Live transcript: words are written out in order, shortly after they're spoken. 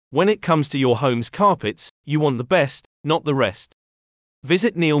When it comes to your home's carpets, you want the best, not the rest.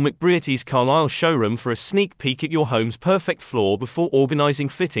 Visit Neil McBrearty's Carlisle showroom for a sneak peek at your home's perfect floor before organizing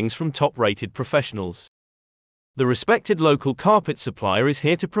fittings from top-rated professionals. The respected local carpet supplier is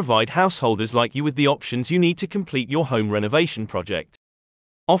here to provide householders like you with the options you need to complete your home renovation project.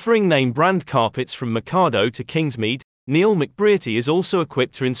 Offering name-brand carpets from Mikado to Kingsmead, Neil McBrearty is also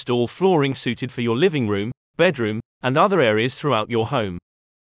equipped to install flooring suited for your living room, bedroom, and other areas throughout your home.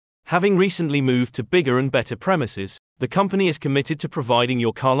 Having recently moved to bigger and better premises, the company is committed to providing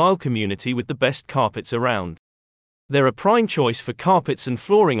your Carlisle community with the best carpets around. They're a prime choice for carpets and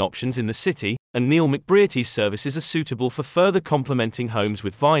flooring options in the city, and Neil McBrearty's services are suitable for further complementing homes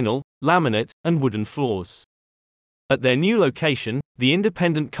with vinyl, laminate, and wooden floors. At their new location, the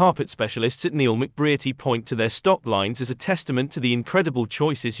independent carpet specialists at Neil McBrearty point to their stock lines as a testament to the incredible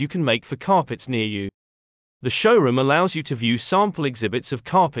choices you can make for carpets near you. The showroom allows you to view sample exhibits of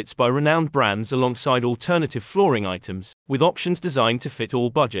carpets by renowned brands alongside alternative flooring items, with options designed to fit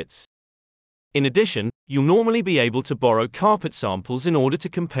all budgets. In addition, you'll normally be able to borrow carpet samples in order to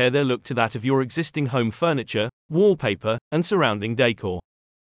compare their look to that of your existing home furniture, wallpaper, and surrounding decor.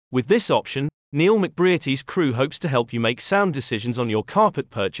 With this option, Neil McBrearty's crew hopes to help you make sound decisions on your carpet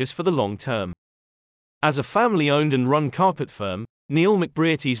purchase for the long term. As a family-owned and run carpet firm, Neil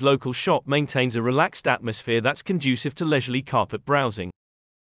McBrearty's local shop maintains a relaxed atmosphere that's conducive to leisurely carpet browsing.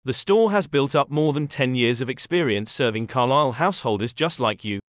 The store has built up more than 10 years of experience serving Carlisle householders just like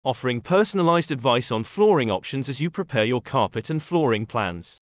you, offering personalized advice on flooring options as you prepare your carpet and flooring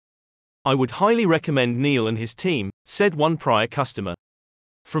plans. "I would highly recommend Neil and his team," said one prior customer.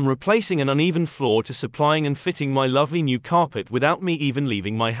 "From replacing an uneven floor to supplying and fitting my lovely new carpet without me even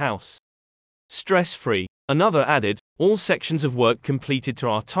leaving my house. Stress-free." Another added, "All sections of work completed to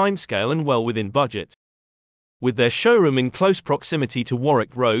our timescale and well within budget." With their showroom in close proximity to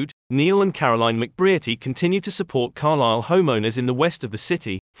Warwick Road, Neil and Caroline McBrearty continue to support Carlisle homeowners in the west of the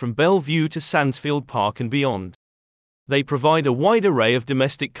city, from Bellevue to Sandsfield Park and beyond. They provide a wide array of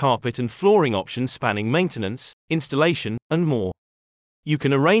domestic carpet and flooring options spanning maintenance, installation, and more. You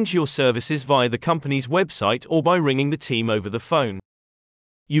can arrange your services via the company's website or by ringing the team over the phone.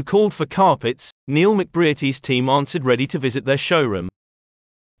 You called for carpets, Neil McBrearty's team answered ready to visit their showroom.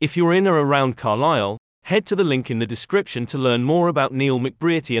 If you're in or around Carlisle, head to the link in the description to learn more about Neil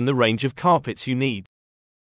McBrearty and the range of carpets you need.